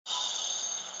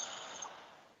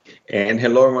And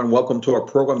hello, everyone. Welcome to our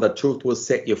program, The Truth Will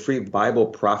Set You Free Bible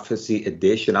Prophecy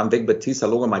Edition. I'm Vic Batista,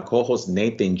 along with my co-host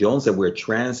Nathan Jones, and we're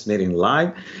transmitting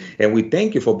live. And we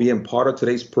thank you for being part of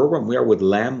today's program. We are with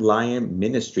Lamb Lion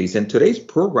Ministries, and today's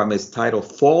program is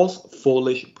titled False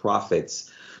Foolish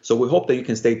Prophets. So we hope that you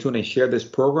can stay tuned and share this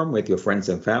program with your friends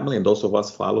and family and those of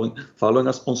us following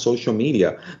us on social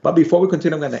media. But before we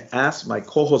continue, I'm going to ask my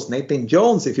co-host Nathan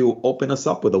Jones if he will open us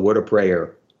up with a word of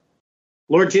prayer.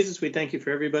 Lord Jesus, we thank you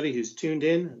for everybody who's tuned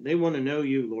in. They want to know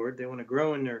you, Lord. They want to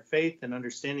grow in their faith and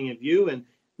understanding of you. And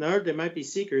Lord, there might be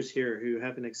seekers here who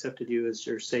haven't accepted you as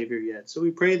their Savior yet. So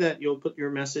we pray that you'll put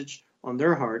your message on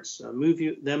their hearts,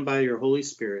 them by your Holy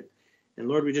Spirit. And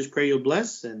Lord, we just pray you'll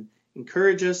bless and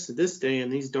encourage us this day in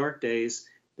these dark days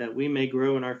that we may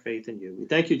grow in our faith in you. We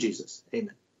thank you, Jesus.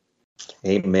 Amen.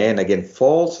 Amen. Again,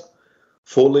 false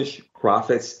foolish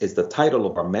prophets is the title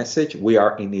of our message. We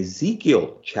are in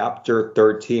Ezekiel chapter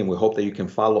 13. We hope that you can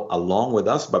follow along with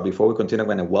us. But before we continue, I'm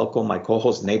going to welcome my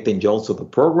co-host Nathan Jones to the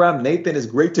program. Nathan, it's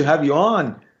great to have you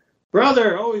on.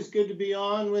 Brother, always good to be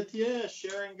on with you,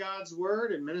 sharing God's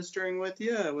word and ministering with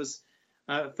you. It was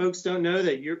folks don't know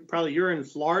that you're in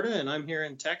Florida and I'm here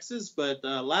in Texas. But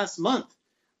last month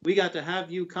we got to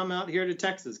have you come out here to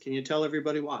Texas. Can you tell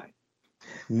everybody why?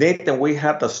 Nathan, we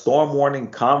had the Storm Warning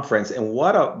Conference, and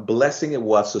what a blessing it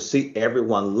was to see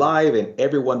everyone live, and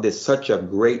everyone did such a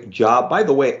great job. By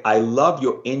the way, I love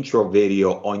your intro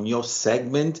video on your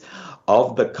segment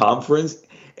of the conference,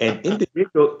 and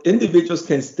individuals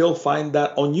can still find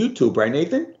that on YouTube, right,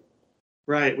 Nathan?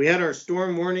 Right. We had our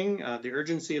Storm Warning, the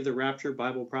Urgency of the Rapture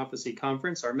Bible Prophecy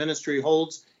Conference. Our ministry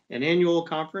holds an annual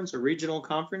conference, a regional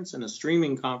conference, and a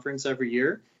streaming conference every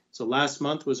year. So last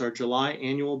month was our July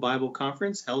annual Bible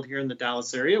conference held here in the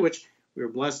Dallas area, which we were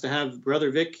blessed to have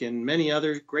Brother Vic and many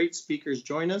other great speakers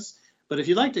join us. But if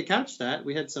you'd like to catch that,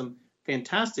 we had some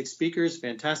fantastic speakers,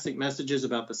 fantastic messages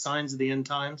about the signs of the end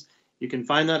times. You can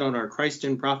find that on our Christ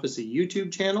in Prophecy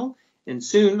YouTube channel. And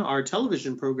soon our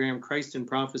television program, Christ in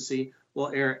Prophecy,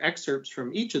 will air excerpts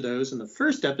from each of those. And the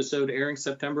first episode, airing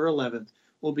September 11th,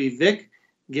 will be Vic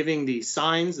giving the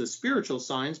signs, the spiritual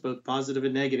signs, both positive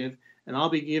and negative, and I'll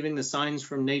be giving the signs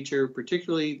from nature,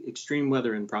 particularly extreme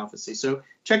weather in prophecy. So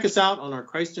check us out on our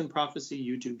Christ in Prophecy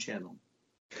YouTube channel.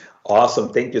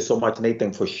 Awesome. Thank you so much,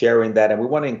 Nathan, for sharing that. And we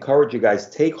want to encourage you guys,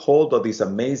 take hold of these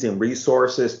amazing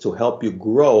resources to help you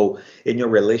grow in your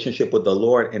relationship with the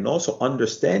Lord, and also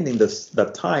understanding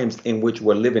the times in which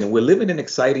we're living. We're living in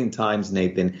exciting times,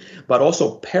 Nathan, but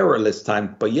also perilous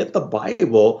times. But yet the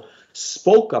Bible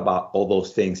spoke about all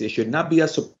those things. It should not be a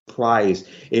surprise.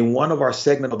 In one of our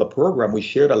segments of the program, we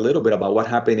shared a little bit about what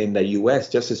happened in the U.S.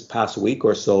 just this past week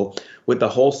or so with the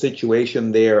whole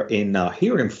situation there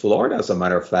here in Florida, as a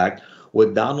matter of fact,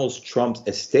 with Donald Trump's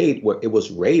estate, where it was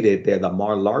raided there, the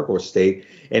Mar-a-Lago estate,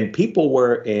 and people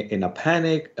were in a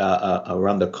panic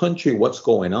around the country. What's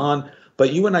going on?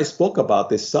 But you and I spoke about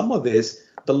this. Some of this,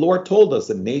 the Lord told us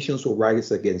that nations will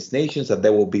rise against nations, that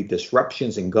there will be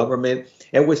disruptions in government.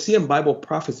 And we're seeing Bible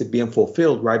prophecy being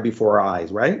fulfilled right before our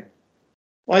eyes, right?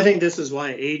 Well, I think this is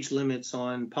why age limits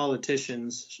on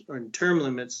politicians, or term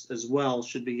limits as well,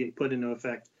 should be put into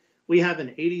effect. We have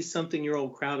an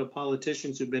 80-something-year-old crowd of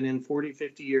politicians who've been in 40,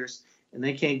 50 years, and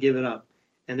they can't give it up.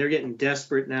 And they're getting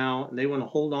desperate now, and they want to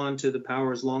hold on to the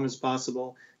power as long as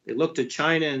possible. They look to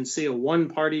China and see a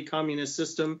one-party communist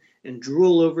system and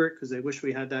drool over it because they wish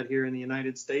we had that here in the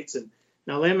United States. And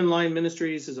now Lamb and Lion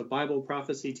Ministries is a Bible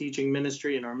prophecy teaching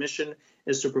ministry, and our mission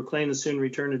is to proclaim the soon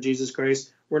return of Jesus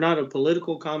Christ. We're not a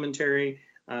political commentary.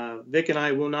 Vic and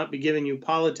I will not be giving you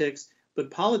politics, but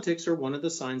politics are one of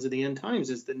the signs of the end times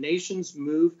as the nations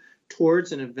move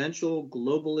towards an eventual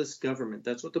globalist government.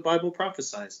 That's what the Bible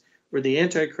prophesies, where the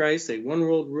Antichrist, a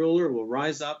one-world ruler, will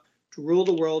rise up to rule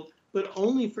the world, but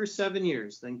only for 7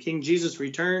 years. Then King Jesus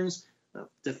returns,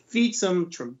 defeats them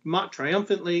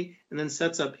triumphantly, and then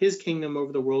sets up his kingdom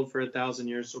over the world for 1,000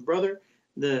 years. So, brother,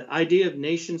 the idea of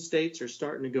nation states are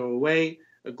starting to go away.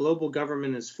 A global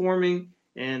government is forming,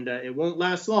 and it won't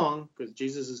last long because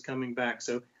Jesus is coming back.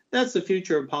 So that's the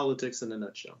future of politics in a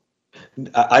nutshell.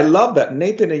 I love that,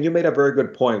 Nathan, and you made a very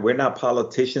good point. We're not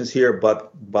politicians here,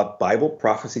 but Bible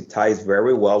prophecy ties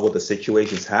very well with the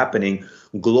situations happening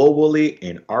globally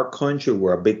in our country.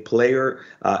 We're a big player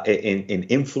in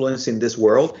influencing this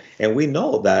world, and we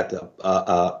know that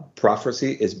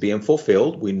prophecy is being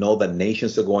fulfilled. We know that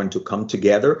nations are going to come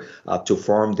together to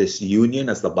form this union,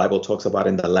 as the Bible talks about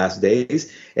in the last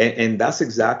days, and that's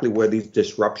exactly where these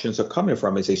disruptions are coming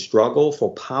from. It's a struggle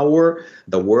for power.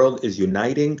 The world is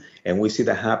uniting, And we see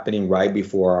that happening right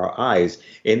before our eyes.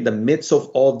 In the midst of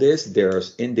all this,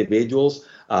 there's individuals,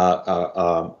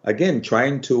 again,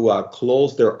 trying to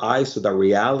close their eyes to the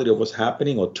reality of what's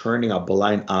happening or turning a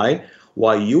blind eye,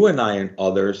 while you and I and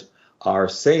others are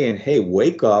saying, hey,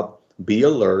 wake up, be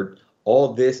alert.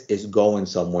 All this is going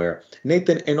somewhere.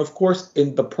 Nathan, and of course,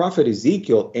 in the prophet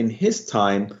Ezekiel, in his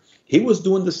time, he was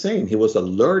doing the same. He was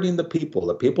alerting the people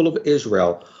of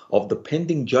Israel, of the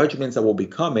pending judgments that will be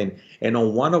coming. And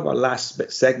on one of our last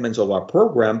segments of our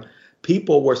program,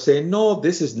 people were saying, no,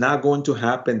 this is not going to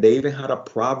happen. They even had a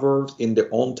proverb in their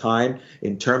own time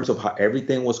in terms of how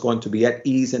everything was going to be at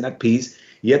ease and at peace.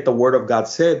 Yet the word of God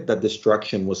said that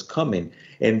destruction was coming.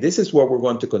 And this is where we're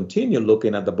going to continue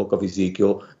looking at the book of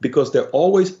Ezekiel, because there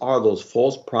always are those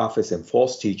false prophets and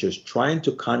false teachers trying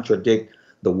to contradict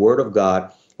the word of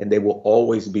God, and they will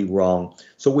always be wrong.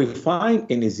 So we find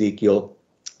in Ezekiel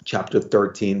chapter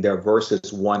 13, there are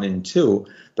verses 1 and 2,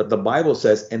 that the Bible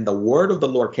says, and the word of the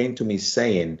Lord came to me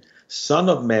saying, Son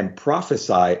of man,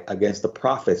 prophesy against the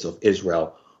prophets of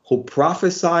Israel, who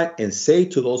prophesy and say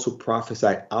to those who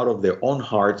prophesy out of their own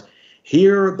hearts,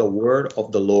 hear the word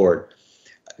of the Lord.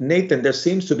 Nathan, there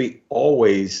seems to be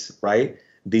always, right,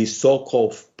 these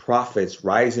so-called prophets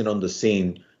rising on the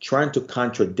scene, trying to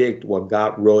contradict what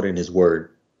God wrote in his word.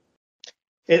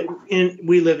 And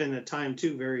we live in a time,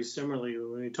 too, very similarly.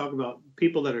 When we talk about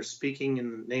people that are speaking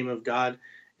in the name of God,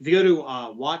 if you go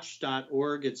to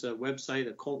watch.org, it's a website,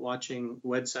 a cult watching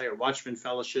website, or Watchman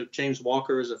Fellowship. James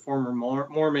Walker is a former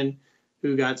Mormon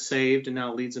who got saved and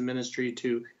now leads a ministry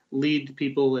to lead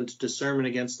people into discernment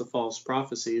against the false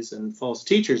prophecies and false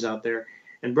teachers out there.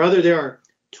 And brother, there are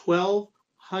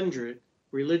 1,200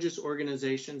 religious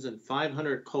organizations and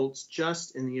 500 cults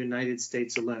just in the United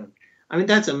States alone. I mean,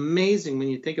 that's amazing when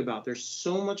you think about it. There's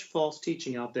so much false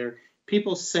teaching out there.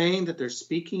 People saying that they're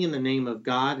speaking in the name of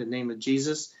God, in the name of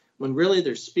Jesus, when really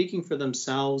they're speaking for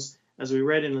themselves. As we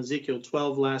read in Ezekiel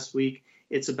 12 last week,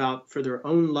 it's about for their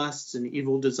own lusts and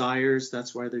evil desires.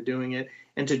 That's why they're doing it.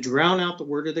 And to drown out the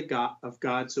word of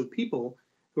God so people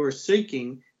who are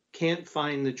seeking can't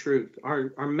find the truth.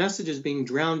 Our message is being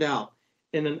drowned out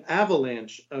in an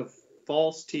avalanche of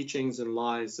false teachings and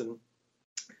lies. And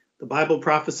the Bible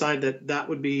prophesied that that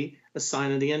would be a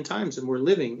sign of the end times, and we're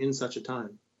living in such a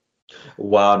time.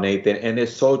 Wow, Nathan. And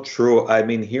it's so true. I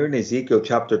mean, here in Ezekiel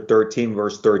chapter 13,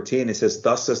 verse 13, it says,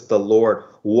 thus says the Lord,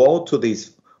 woe to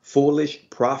these foolish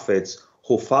prophets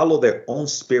who follow their own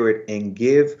spirit and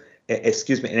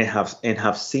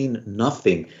have seen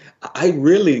nothing. I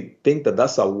really think that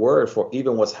that's a word for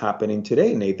even what's happening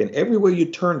today, Nathan. Everywhere you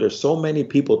turn, there's so many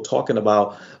people talking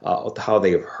about how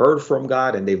they've heard from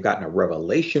God and they've gotten a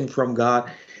revelation from God.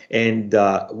 And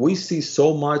we see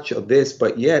so much of this,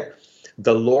 but yet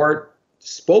the Lord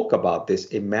spoke about this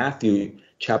in Matthew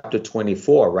chapter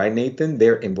 24, right, Nathan?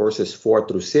 There in verses 4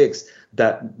 through 6,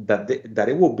 that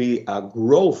it will be a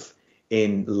growth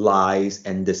in lies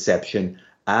and deception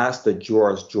as the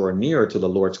Jews draw near to the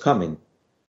Lord's coming.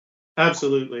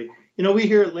 Absolutely. You know, we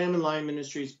here at Lamb and Lion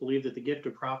Ministries believe that the gift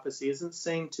of prophecy isn't the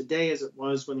same today as it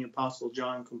was when the Apostle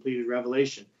John completed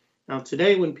Revelation. Now,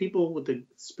 today, when people with the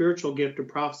spiritual gift of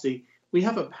prophecy, we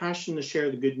have a passion to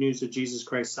share the good news of Jesus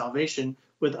Christ's salvation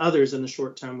with others in the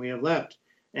short time we have left.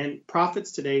 And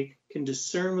prophets today can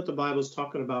discern what the Bible is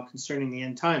talking about concerning the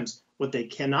end times. What they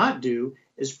cannot do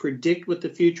is predict what the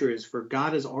future is, for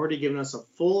God has already given us a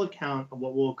full account of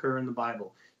what will occur in the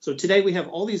Bible. So today we have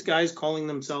all these guys calling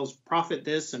themselves prophet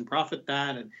this and prophet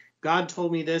that, and God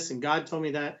told me this and God told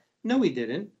me that. No, he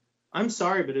didn't. I'm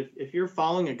sorry, but if you're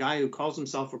following a guy who calls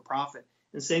himself a prophet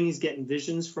and saying he's getting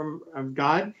visions from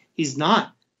God, he's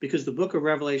not, because the book of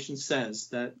Revelation says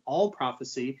that all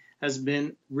prophecy has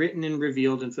been written and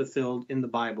revealed and fulfilled in the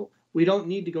Bible. We don't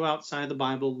need to go outside the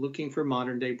Bible looking for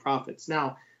modern day prophets.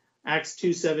 Now, Acts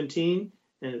 2:17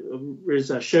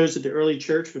 shows that the early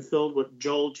church fulfilled what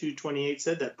Joel 2:28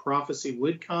 said, that prophecy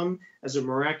would come as a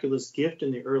miraculous gift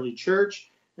in the early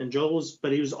church. And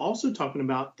but he was also talking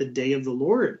about the day of the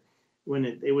Lord, when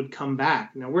it would come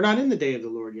back. Now, we're not in the day of the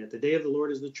Lord yet. The day of the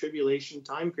Lord is the tribulation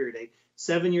time period, a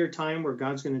 7-year time where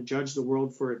God's going to judge the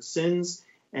world for its sins.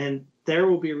 And there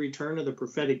will be a return of the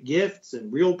prophetic gifts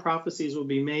and real prophecies will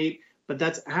be made. But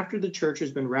that's after the church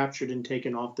has been raptured and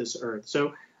taken off this earth.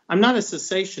 So I'm not a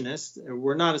cessationist.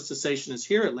 We're not a cessationist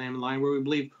here at Lamb and Lion, where we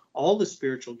believe all the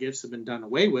spiritual gifts have been done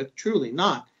away with. Truly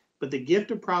not. But the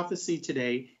gift of prophecy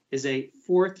today is a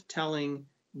forthtelling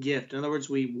gift. In other words,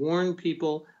 we warn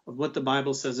people of what the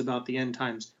Bible says about the end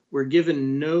times. We're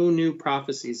given no new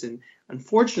prophecies. And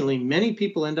unfortunately, many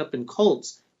people end up in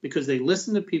cults because they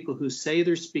listen to people who say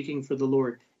they're speaking for the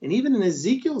Lord. And even in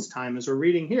Ezekiel's time, as we're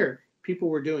reading here, people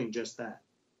were doing just that.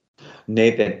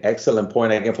 Nathan, excellent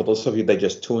point. Again, for those of you that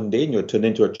just tuned in, you're tuned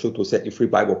into a Truth Will Set You Free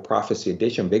Bible Prophecy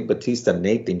Edition. Big Batista,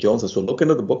 Nathan Jones. And so look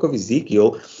into the book of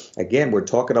Ezekiel. Again, we're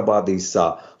talking about these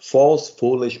false,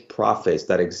 foolish prophets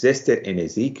that existed in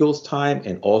Ezekiel's time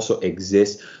and also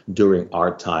exist during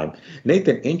our time.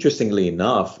 Nathan, interestingly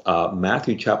enough,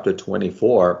 Matthew chapter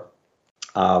 24,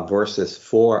 verses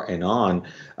 4 and on,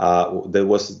 there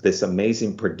was this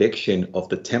amazing prediction of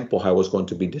the temple, how it was going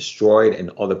to be destroyed,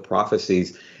 and other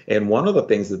prophecies. And one of the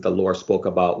things that the Lord spoke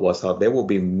about was how there will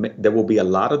be a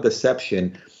lot of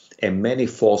deception and many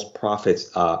false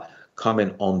prophets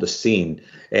coming on the scene.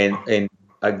 And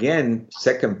again,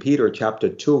 2 Peter chapter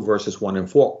 2 verses 1 and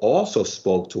 4 also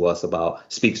speaks to us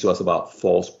about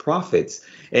false prophets.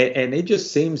 And it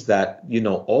just seems that,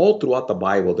 all throughout the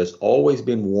Bible, there's always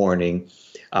been warning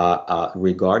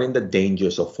regarding the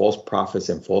dangers of false prophets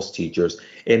and false teachers.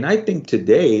 And I think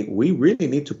today we really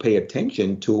need to pay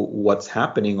attention to what's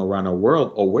happening around our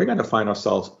world, or we're going to find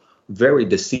ourselves very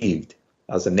deceived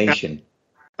as a nation.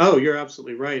 Oh, you're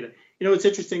absolutely right. It's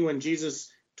interesting when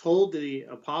Jesus told the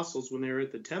apostles when they were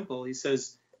at the temple, he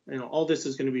says, all this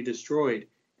is going to be destroyed.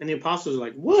 And the apostles are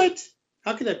like, what?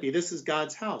 How could that be? This is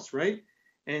God's house, right?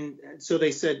 And so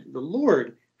they said, the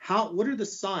Lord, what are the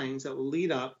signs that will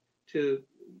lead up to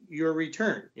your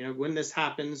return? When this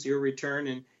happens, your return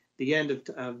and the end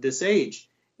of this age.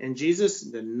 And Jesus,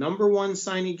 the number one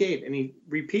sign he gave, and he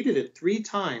repeated it 3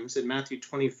 times in Matthew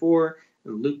 24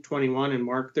 and Luke 21 and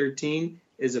Mark 13,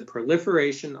 is a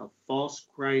proliferation of false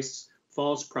Christs,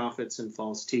 false prophets, and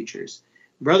false teachers.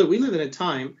 Brother, we live in a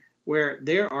time where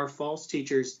there are false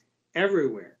teachers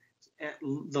everywhere.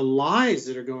 The lies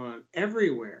that are going on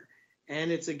everywhere.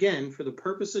 And it's, again, for the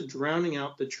purpose of drowning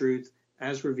out the truth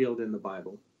as revealed in the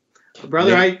Bible.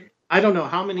 Brother, yeah. I don't know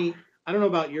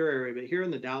about your area, but here in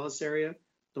the Dallas area,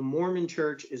 the Mormon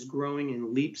church is growing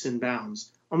in leaps and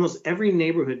bounds. Almost every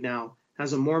neighborhood now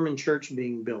has a Mormon church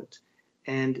being built.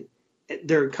 And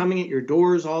they're coming at your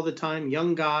doors all the time,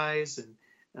 young guys,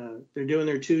 and they're doing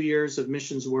their 2 years of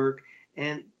missions work.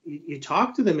 And you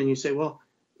talk to them and you say, well,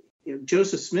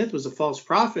 Joseph Smith was a false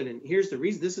prophet, and here's the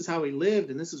reason. This is how he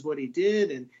lived, and this is what he did,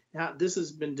 and how this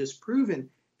has been disproven.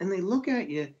 And they look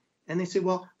at you and they say,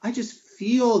 well, I just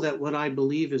feel that what I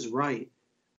believe is right.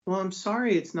 Well, I'm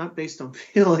sorry, it's not based on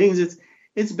feelings.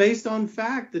 It's based on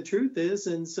fact. The truth is.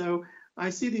 And so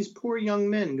I see these poor young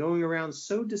men going around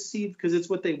so deceived because it's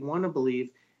what they want to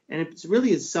believe. And it's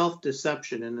really is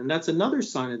self-deception. And that's another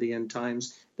sign of the end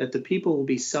times, that the people will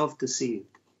be self-deceived.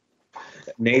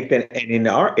 Nathan, and in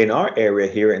our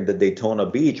area here in the Daytona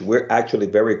Beach, we're actually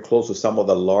very close to some of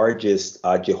the largest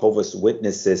Jehovah's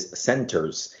Witnesses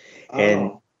centers. Oh.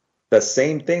 And the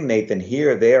same thing, Nathan,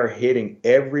 here they are hitting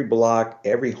every block,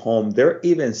 every home. They're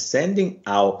even sending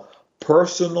out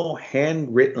personal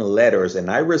handwritten letters.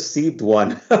 And I received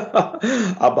one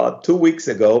about 2 weeks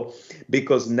ago,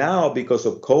 because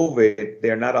of COVID,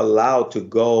 they're not allowed to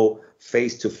go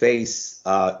face-to-face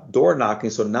door knocking.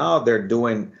 So now they're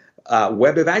doing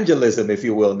web evangelism, if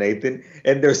you will, Nathan,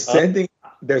 and they're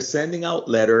sending out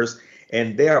letters,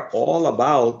 and they're all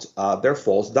about their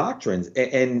false doctrines,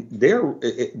 and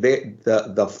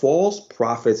the false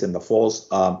prophets and the false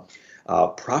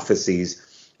prophecies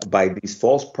by these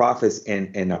false prophets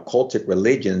and occultic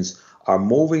religions are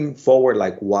moving forward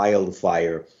like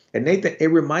wildfire. And Nathan, it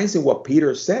reminds me what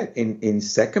Peter said in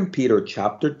 2 Peter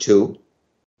chapter 2,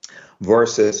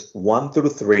 verses 1 through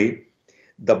 3.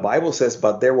 The Bible says,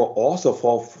 but there will also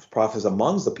false prophets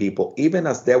amongst the people, even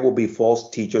as there will be false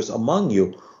teachers among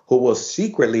you, who will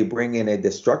secretly bring in a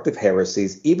destructive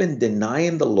heresies, even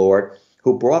denying the Lord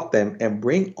who brought them, and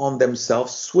bring on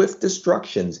themselves swift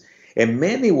destructions. And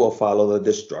many will follow the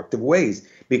destructive ways,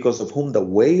 because of whom the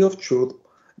way of truth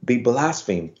be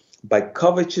blasphemed. By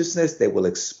covetousness they will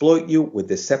exploit you with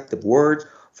deceptive words.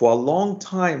 For a long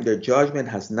time their judgment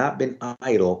has not been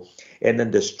idle, and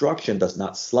then destruction does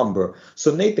not slumber.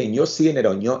 So Nathan, you're seeing it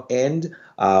on your end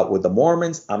with the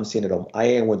Mormons. I'm seeing it on my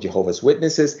end with Jehovah's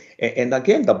Witnesses. And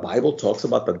again, the Bible talks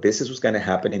about that this is what's going to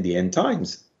happen in the end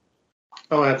times.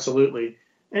 Oh, absolutely.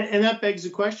 And that begs the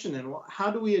question then, well,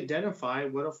 how do we identify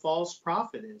what a false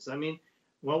prophet is? I mean,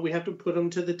 well, we have to put them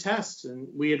to the test. And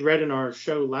we had read in our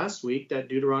show last week that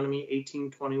Deuteronomy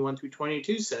 18:21 through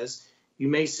 22 says, you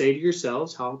may say to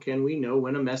yourselves, how can we know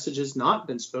when a message has not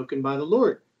been spoken by the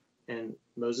Lord? And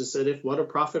Moses said, if what a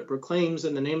prophet proclaims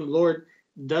in the name of the Lord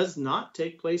does not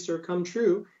take place or come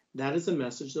true, that is a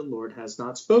message the Lord has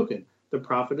not spoken. The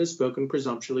prophet has spoken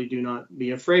presumptuously. Do not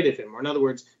be afraid of him. Or in other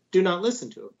words, do not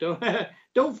listen to him.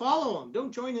 Don't follow him.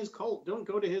 Don't join his cult. Don't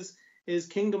go to his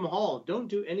kingdom hall. Don't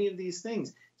do any of these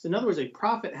things. So in other words, a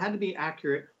prophet had to be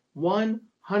accurate 100%.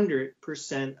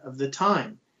 100% of the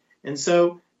time. And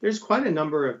so there's quite a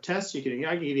number of tests you can do.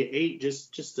 I can give you 8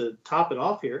 just to top it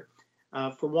off here.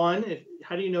 For one,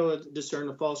 how do you discern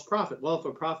a false prophet? Well, if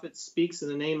a prophet speaks in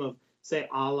the name of, say,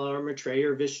 Allah or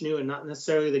Maitreya or Vishnu and not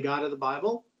necessarily the God of the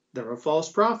Bible, they're a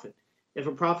false prophet. If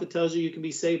a prophet tells you can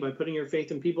be saved by putting your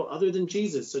faith in people other than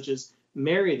Jesus, such as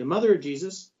Mary, the mother of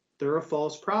Jesus, they're a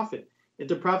false prophet. If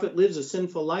the prophet lives a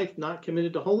sinful life not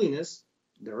committed to holiness,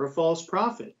 they're a false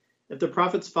prophet. If the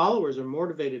prophet's followers are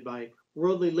motivated by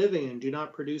worldly living and do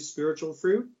not produce spiritual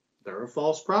fruit, they're a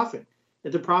false prophet.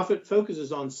 If the prophet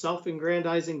focuses on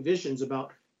self-aggrandizing visions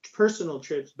about personal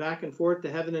trips back and forth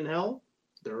to heaven and hell,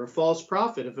 they're a false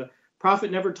prophet. If a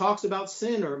prophet never talks about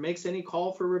sin or makes any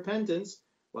call for repentance,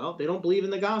 well, they don't believe in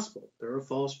the gospel. They're a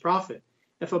false prophet.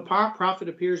 If a prophet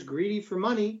appears greedy for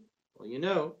money,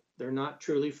 well, they're not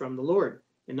truly from the Lord.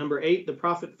 And number 8, the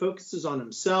prophet focuses on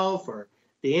himself or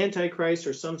the Antichrist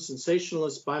or some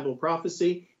sensationalist Bible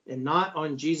prophecy and not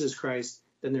on Jesus Christ,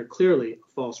 then they're clearly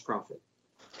a false prophet.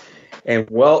 And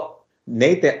well,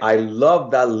 Nathan, I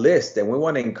love that list. And we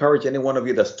want to encourage any one of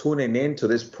you that's tuning in to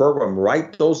this program,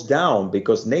 write those down,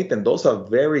 because Nathan, those are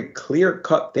very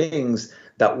clear-cut things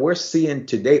that we're seeing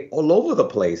today all over the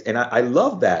place. And I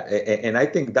love that. And I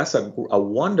think that's a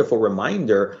wonderful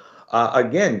reminder.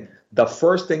 Again, the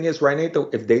first thing is, right, Nathan,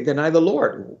 if they deny the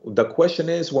Lord, the question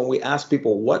is when we ask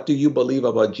people, what do you believe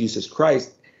about Jesus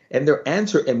Christ? And their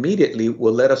answer immediately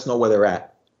will let us know where they're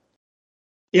at.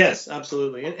 Yes,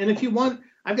 absolutely. And if you want,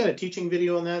 I've got a teaching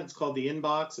video on that. It's called The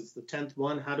Inbox. It's the 10th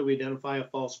one. How do we identify a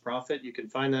false prophet? You can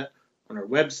find that on our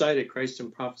website at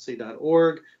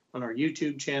christinprophecy.org, on our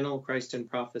YouTube channel, Christ in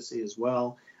Prophecy as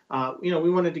well. We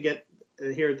wanted to get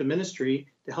here at the ministry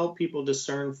to help people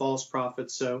discern false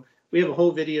prophets. So we have a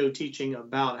whole video teaching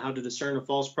about how to discern a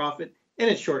false prophet. And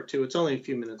it's short, too. It's only a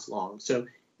few minutes long. So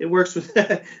it works with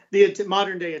the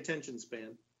modern day attention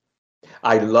span.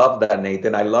 I love that,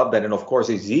 Nathan. I love that. And of course,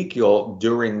 Ezekiel,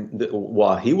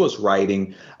 while he was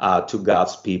writing to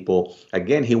God's people,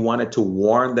 again, he wanted to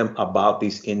warn them about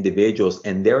these individuals.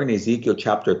 And there in Ezekiel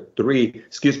chapter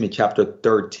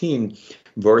 13,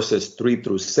 verses 3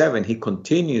 through 7, he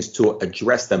continues to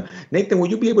address them. Nathan, will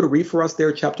you be able to read for us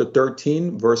there, chapter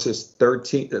 13, verses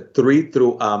 3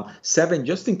 through 7,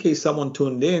 just in case someone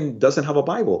tuned in doesn't have a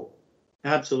Bible?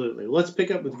 Absolutely. Let's pick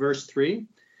up with verse 3.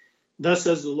 Thus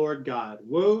says the Lord God,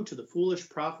 woe to the foolish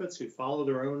prophets who follow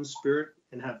their own spirit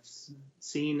and have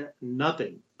seen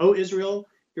nothing. O Israel,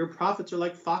 your prophets are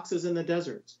like foxes in the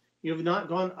deserts. You have not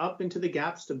gone up into the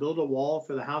gaps to build a wall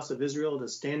for the house of Israel to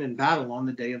stand in battle on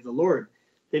the day of the Lord.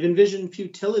 They've envisioned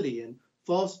futility and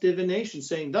false divination,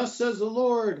 saying, thus says the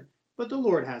Lord. But the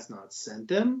Lord has not sent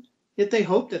them. Yet they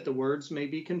hope that the words may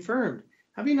be confirmed.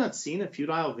 Have you not seen a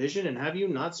futile vision, and have you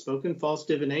not spoken false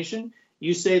divination?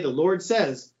 You say, the Lord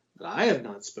says, but I have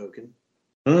not spoken.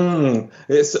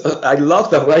 I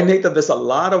love that, right, Nathan? There's a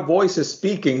lot of voices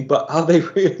speaking, but are they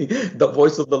really the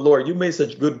voice of the Lord? You made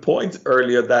such good points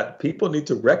earlier that people need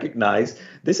to recognize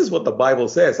this is what the Bible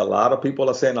says. A lot of people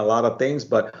are saying a lot of things,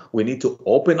 but we need to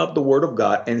open up the Word of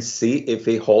God and see if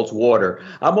it holds water.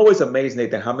 I'm always amazed,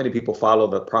 Nathan, how many people follow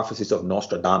the prophecies of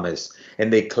Nostradamus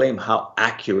and they claim how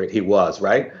accurate he was,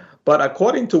 right? But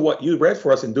according to what you read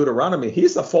for us in Deuteronomy,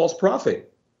 he's a false prophet.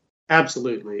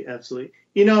 Absolutely, absolutely.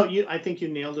 I think you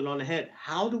nailed it on the head.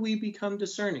 How do we become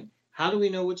discerning? How do we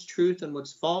know what's truth and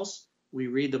what's false? We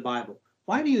read the Bible.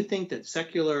 Why do you think that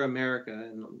secular America,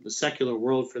 and the secular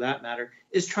world for that matter,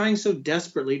 is trying so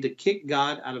desperately to kick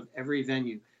God out of every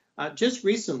venue? Just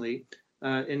recently,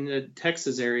 in the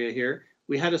Texas area here,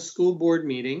 we had a school board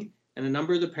meeting, and a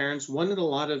number of the parents wanted a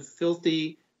lot of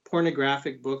filthy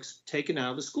pornographic books taken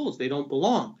out of the schools. They don't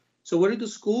belong. So what did the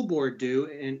school board do?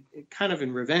 And kind of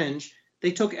in revenge,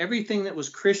 they took everything that was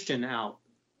Christian out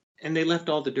and they left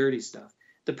all the dirty stuff.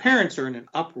 The parents are in an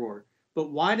uproar.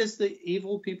 But why does the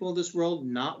evil people of this world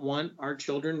not want our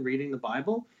children reading the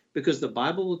Bible? Because the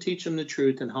Bible will teach them the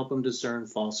truth and help them discern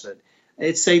falsehood.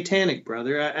 It's satanic,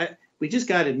 brother. We just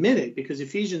got to admit it, because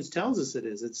Ephesians tells us it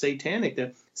is. It's satanic,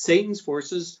 that Satan's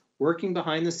forces working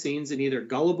behind the scenes in either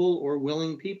gullible or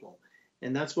willing people.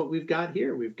 And that's what we've got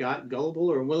here. We've got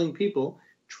gullible or willing people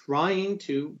trying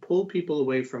to pull people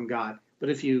away from God. But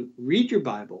if you read your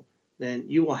Bible, then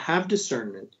you will have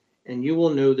discernment and you will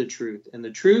know the truth. And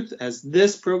the truth, as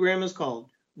this program is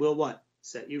called, will what?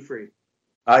 Set you free.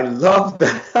 I love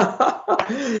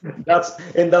that.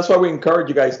 That's why we encourage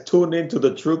you guys, tune into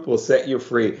The Truth Will Set You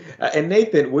Free. And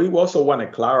Nathan, we also want to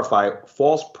clarify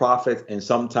false prophets, and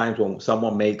sometimes when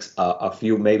someone makes a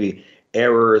few maybe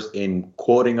errors in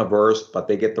quoting a verse, but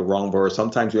they get the wrong verse.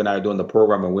 Sometimes you and I are doing the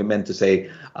program and we meant to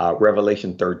say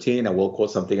Revelation 13 and we'll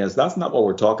quote something else. That's not what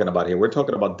we're talking about here. We're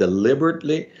talking about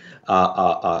deliberately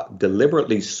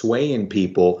swaying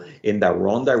people in that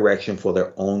wrong direction for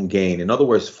their own gain. In other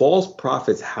words, false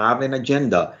prophets have an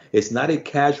agenda. It's not a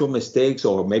casual mistakes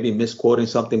or maybe misquoting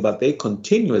something, but they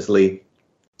continuously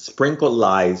sprinkle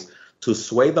lies to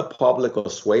sway the public or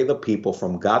sway the people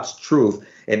from God's truth,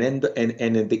 and in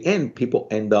the end, people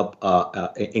end up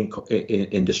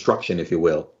in destruction, if you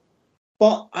will.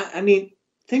 Well, I mean,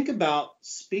 think about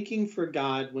speaking for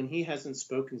God when he hasn't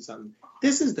spoken something.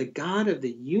 This is the God of the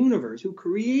universe who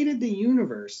created the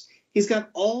universe. He's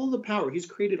got all the power. He's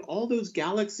created all those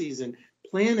galaxies and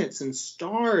planets and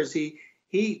stars.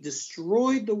 He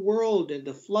destroyed the world in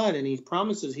the flood, and he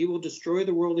promises he will destroy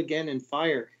the world again in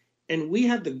fire. And we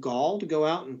have the gall to go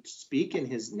out and speak in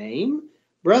his name?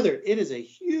 Brother, it is a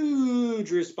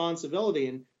huge responsibility.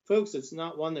 And folks, it's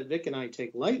not one that Vic and I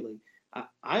take lightly.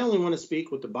 I only want to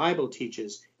speak what the Bible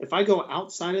teaches. If I go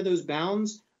outside of those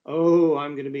bounds, I'm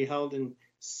going to be held in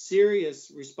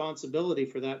serious responsibility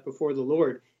for that before the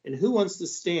Lord. And who wants to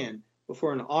stand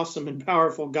before an awesome and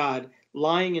powerful God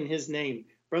lying in his name?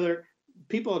 Brother,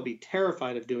 people would be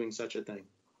terrified of doing such a thing.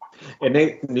 And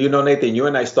Nathan, you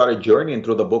and I started journeying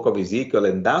through the book of Ezekiel,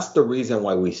 and that's the reason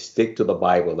why we stick to the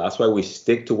Bible. That's why we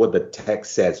stick to what the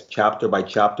text says, chapter by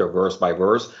chapter, verse by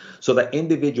verse, so that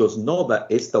individuals know that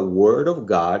it's the word of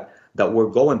God that we're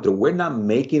going through. We're not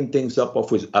making things up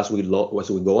as we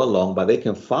go along, but they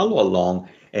can follow along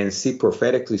and see,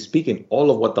 prophetically speaking, all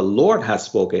of what the Lord has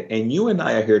spoken. And you and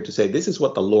I are here to say, this is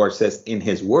what the Lord says in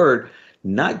his word,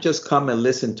 not just come and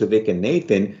listen to Vic and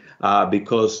Nathan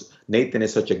because Nathan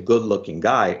is such a good-looking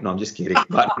guy. No, I'm just kidding.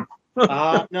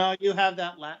 No, you have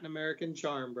that Latin American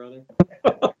charm, brother.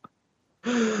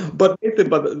 But Nathan,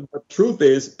 the truth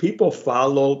is, people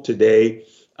follow today,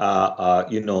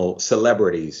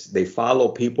 celebrities. They follow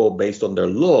people based on their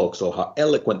looks or how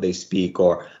eloquent they speak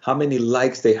or how many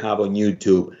likes they have on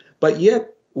YouTube. But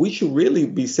yet, we should really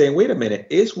be saying, wait a minute,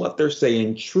 is what they're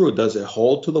saying true? Does it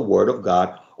hold to the word of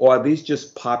God, or are these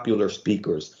just popular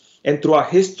speakers? And throughout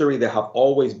history, there have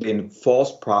always been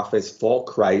false prophets, false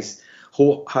Christs,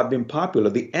 who have been popular.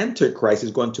 The Antichrist is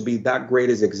going to be that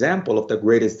greatest example of the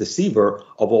greatest deceiver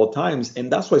of all times.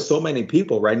 And that's why so many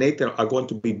people, right, Nathan, are going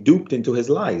to be duped into his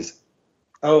lies.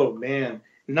 Oh, man.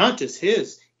 Not just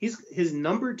his. His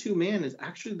number two man is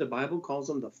actually, the Bible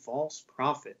calls him the false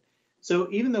prophet. So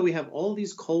even though we have all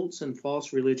these cults and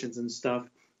false religions and stuff,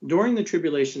 during the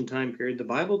tribulation time period, the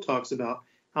Bible talks about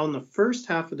how in the first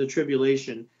half of the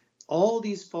tribulation, all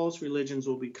these false religions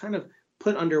will be kind of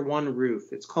put under one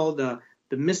roof. It's called the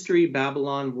Mystery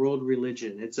Babylon World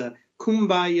Religion. It's a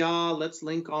kumbaya, let's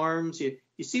link arms. You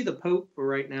see the Pope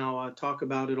right now talk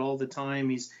about it all the time.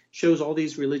 He shows all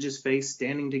these religious faiths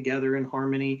standing together in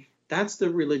harmony. That's the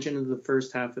religion of the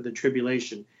first half of the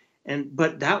tribulation.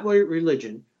 But that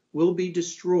religion will be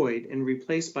destroyed and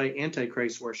replaced by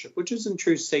Antichrist worship, which is in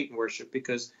truth Satan worship,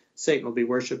 because Satan will be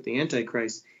worshiped the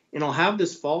Antichrist. And he'll have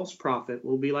this false prophet,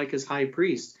 will be like his high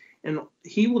priest, and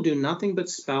he will do nothing but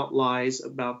spout lies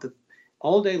about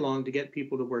all day long to get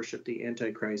people to worship the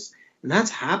Antichrist. And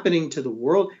that's happening to the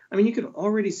world. I mean, you can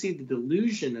already see the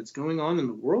delusion that's going on in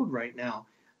the world right now.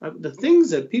 The things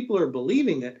that people are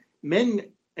believing, that men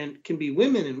can be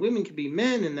women and women can be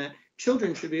men, and that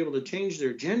children should be able to change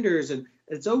their genders, and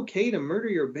it's okay to murder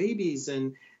your babies,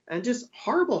 and just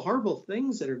horrible, horrible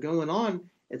things that are going on.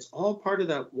 It's all part of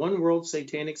that one world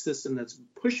satanic system that's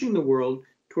pushing the world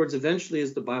towards eventually,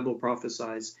 as the Bible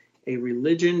prophesies, a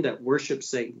religion that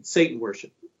worships Satan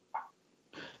worship.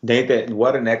 Nathan,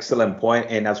 what an excellent point.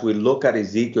 And as we look at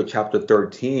Ezekiel chapter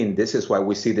 13, this is why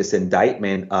we see this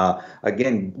indictment.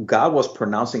 Again, God was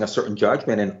pronouncing a certain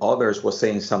judgment and others were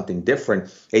saying something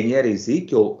different. And yet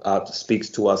Ezekiel speaks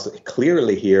to us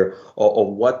clearly here of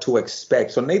what to expect.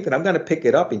 So Nathan, I'm going to pick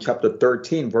it up in chapter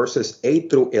 13, verses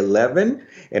 8 through 11.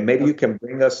 And maybe you can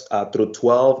bring us through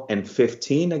 12 and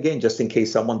 15 again, just in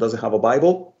case someone doesn't have a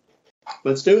Bible.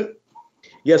 Let's do it.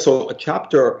 Yeah, so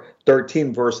chapter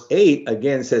 13, verse 8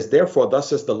 again says, therefore, thus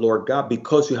says the Lord God,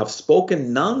 because you have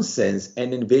spoken nonsense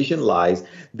and envisioned lies,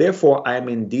 therefore I am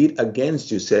indeed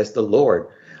against you, says the Lord.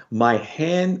 My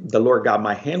hand, the Lord God,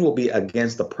 my hand will be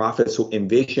against the prophets who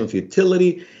envision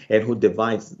futility and who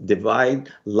divide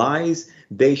lies.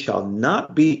 They shall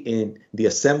not be in the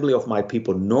assembly of my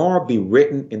people, nor be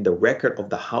written in the record of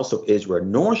the house of Israel,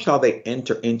 nor shall they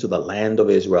enter into the land of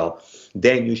Israel.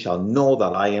 Then you shall know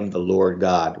that I am the Lord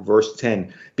God. Verse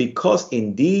 10, because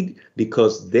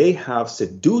they have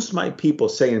seduced my people,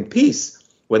 saying peace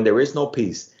when there is no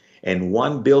peace, and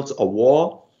one builds a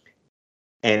wall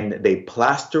and they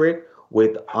plaster it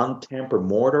with untempered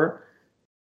mortar.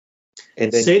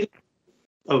 And then, You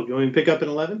want me to pick up in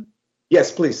 11?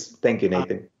 yes, please. Thank you,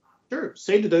 Nathan. Sure.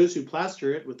 Say to those who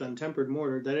plaster it with untempered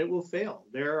mortar that it will fail.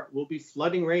 There will be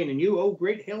flooding rain, and you, O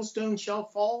great hailstones, shall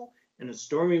fall, and a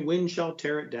stormy wind shall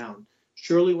tear it down.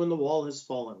 Surely when the wall has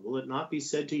fallen, will it not be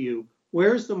said to you,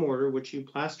 where is the mortar which you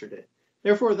plastered it?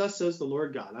 Therefore thus says the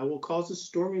Lord God, I will cause a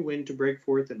stormy wind to break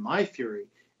forth in my fury,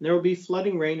 and there will be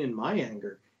flooding rain in my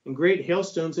anger, and great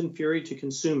hailstones in fury to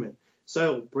consume it. So I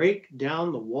will break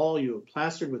down the wall you have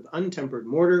plastered with untempered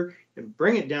mortar, and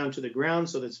bring it down to the ground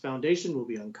so that its foundation will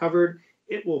be uncovered.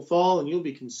 It will fall, and you'll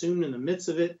be consumed in the midst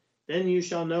of it. Then you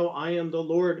shall know I am the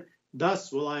Lord.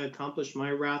 Thus will I accomplish my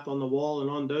wrath on the wall and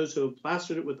on those who have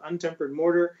plastered it with untempered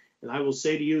mortar. And I will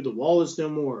say to you, the wall is no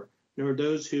more, nor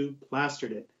those who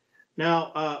plastered it.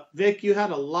 Now, Vic, you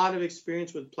had a lot of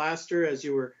experience with plaster as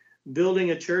you were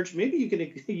building a church. Maybe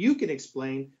you can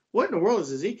explain what in the world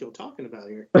is Ezekiel talking about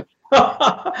here?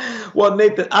 Well,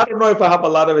 Nathan, I don't know if I have a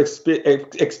lot of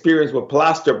experience with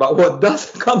plaster, but what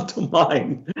does come to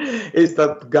mind is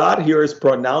that God here is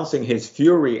pronouncing His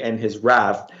fury and His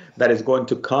wrath that is going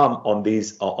to come on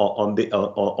these for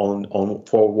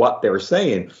what they're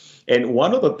saying. And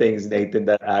one of the things, Nathan,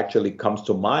 that actually comes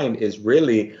to mind is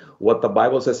really what the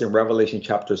Bible says in Revelation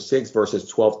chapter 6, verses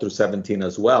 12 through 17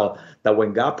 as well, that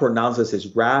when God pronounces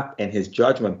His wrath and His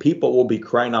judgment, people will be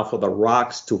crying out for the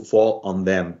rocks to fall on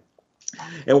them.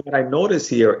 And what I notice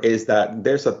here is that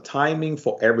there's a timing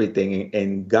for everything,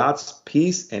 and God's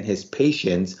peace and His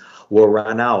patience will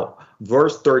run out.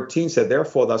 Verse 13 said,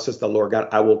 therefore, thus says the Lord God,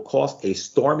 I will cause a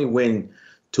stormy wind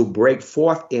to break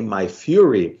forth in my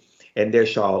fury, and there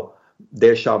shall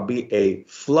be a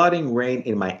flooding rain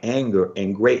in my anger,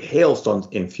 and great hailstones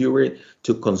in fury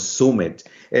to consume it.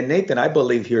 And Nathan, I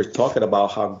believe here is talking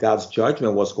about how God's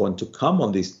judgment was going to come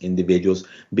on these individuals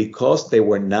because they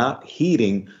were not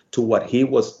heeding to what He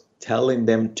was telling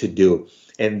them to do.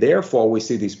 And therefore, we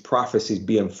see these prophecies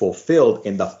being fulfilled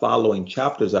in the following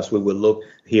chapters as we will look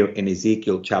here in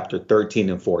Ezekiel chapter 13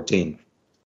 and 14.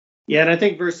 Yeah, and I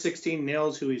think verse 16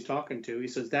 nails who he's talking to. He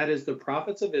says, that is the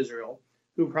prophets of Israel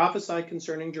who prophesy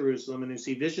concerning Jerusalem and who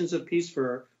see visions of peace for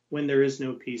her when there is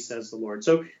no peace, says the Lord.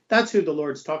 So that's who the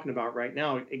Lord's talking about right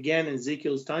now. Again, in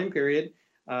Ezekiel's time period,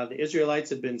 the Israelites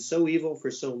had been so evil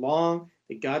for so long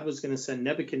that God was going to send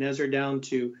Nebuchadnezzar down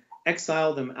to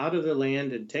exile them out of their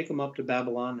land and take them up to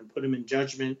Babylon and put them in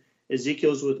judgment.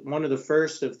 Ezekiel's with one of the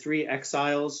first of 3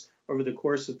 exiles over the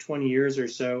course of 20 years or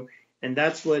so. And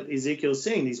that's what Ezekiel's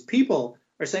saying. These people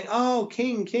are saying, oh,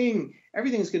 king,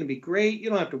 everything's going to be great. You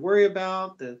don't have to worry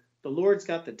about the Lord's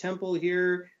got the temple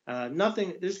here.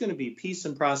 Nothing. There's going to be peace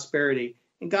and prosperity.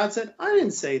 And God said, I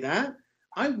didn't say that.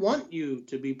 I want you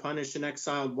to be punished and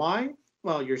exiled. Why?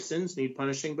 Well, your sins need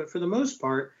punishing, but for the most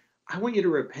part, I want you to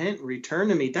repent and return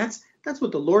to me. That's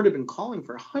what the Lord had been calling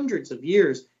for hundreds of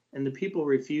years, and the people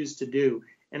refused to do.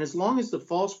 And as long as the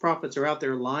false prophets are out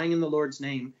there lying in the Lord's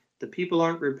name, the people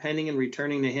aren't repenting and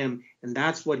returning to Him, and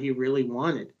that's what He really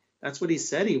wanted. That's what He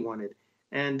said He wanted.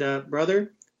 And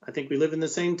brother, I think we live in the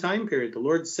same time period. The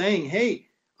Lord's saying, hey,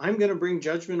 I'm going to bring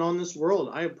judgment on this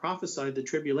world. I have prophesied the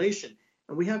tribulation.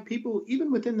 And we have people,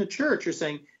 even within the church, are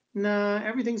saying, nah,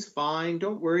 everything's fine.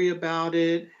 Don't worry about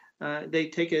it. They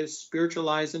take a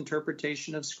spiritualized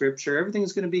interpretation of Scripture.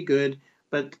 Everything's going to be good.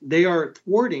 But they are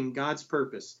thwarting God's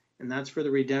purpose. And that's for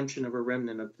the redemption of a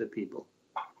remnant of the people.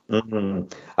 Mm-hmm.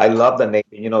 I love that,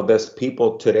 Nathan. There's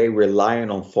people today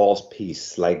relying on false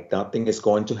peace. Like nothing is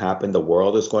going to happen. The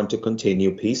world is going to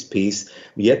continue. Peace.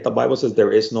 Yet the Bible says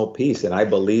there is no peace. And I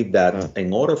believe that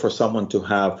in order for someone to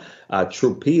have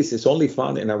true peace, it's only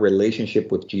found in a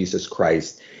relationship with Jesus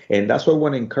Christ. And that's what I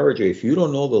want to encourage you. If you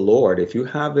don't know the Lord, if you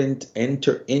haven't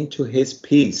entered into His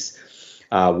peace,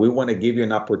 we want to give you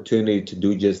an opportunity to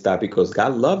do just that because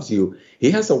God loves you. He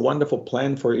has a wonderful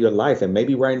plan for your life. And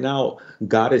maybe right now,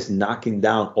 God is knocking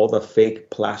down all the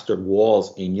fake plastered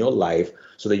walls in your life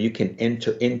so that you can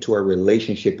enter into a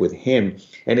relationship with Him.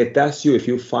 And if that's you, if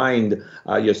you find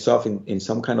yourself in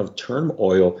some kind of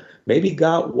turmoil, maybe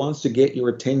God wants to get your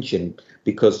attention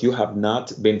because you have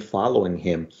not been following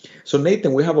Him. So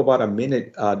Nathan, we have about a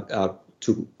minute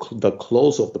to the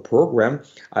close of the program.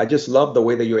 I just love the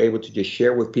way that you're able to just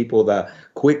share with people the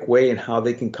quick way and how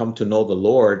they can come to know the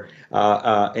Lord.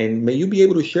 And may you be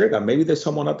able to share that. Maybe there's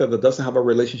someone out there that doesn't have a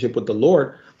relationship with the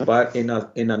Lord, but in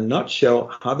a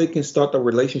nutshell, how they can start a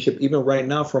relationship even right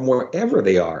now from wherever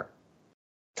they are.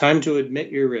 Time to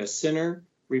admit you're a sinner,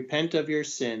 repent of your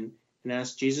sin, and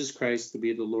ask Jesus Christ to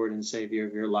be the Lord and Savior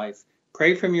of your life.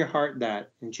 Pray from your heart that,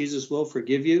 and Jesus will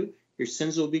forgive you. Your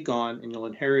sins will be gone, and you'll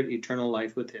inherit eternal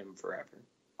life with Him forever.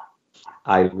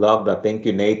 I love that. Thank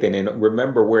you, Nathan. And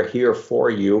remember, we're here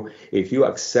for you. If you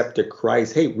accepted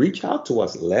Christ, hey, reach out to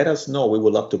us. Let us know. We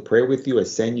would love to pray with you and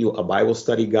send you a Bible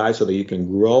study guide so that you can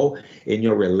grow in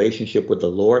your relationship with the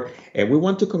Lord. And we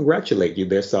want to congratulate you.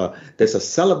 There's a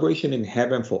celebration in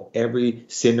heaven for every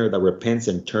sinner that repents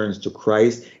and turns to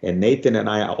Christ. And Nathan and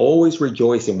I are always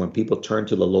rejoicing when people turn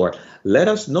to the Lord. Let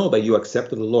us know that you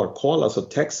accepted the Lord. Call us or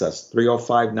text us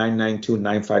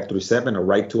 305-992-9537 or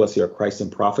write to us here at Christ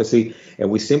in Prophecy. And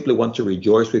we simply want to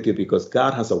rejoice with you because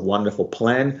God has a wonderful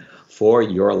plan for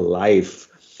your life.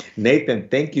 Nathan,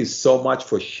 thank you so much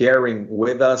for sharing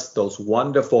with us those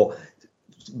wonderful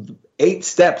 8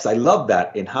 steps. I love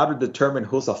that in how to determine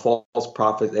who's a false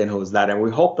prophet and who's not. And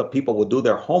we hope that people will do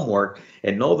their homework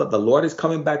and know that the Lord is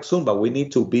coming back soon, but we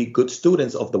need to be good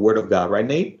students of the Word of God. Right,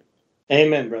 Nate?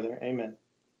 Amen, brother. Amen.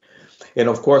 And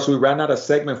of course, we ran out of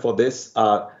segment for this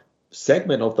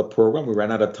segment of the program. We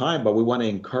ran out of time, but we want to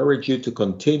encourage you to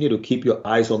continue to keep your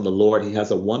eyes on the Lord. He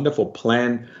has a wonderful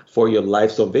plan for your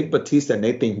life. So Vic Batista and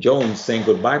Nathan Jones saying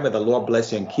goodbye. May the Lord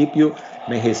bless you and keep you.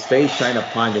 May his face shine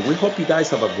upon you. We hope you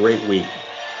guys have a great week.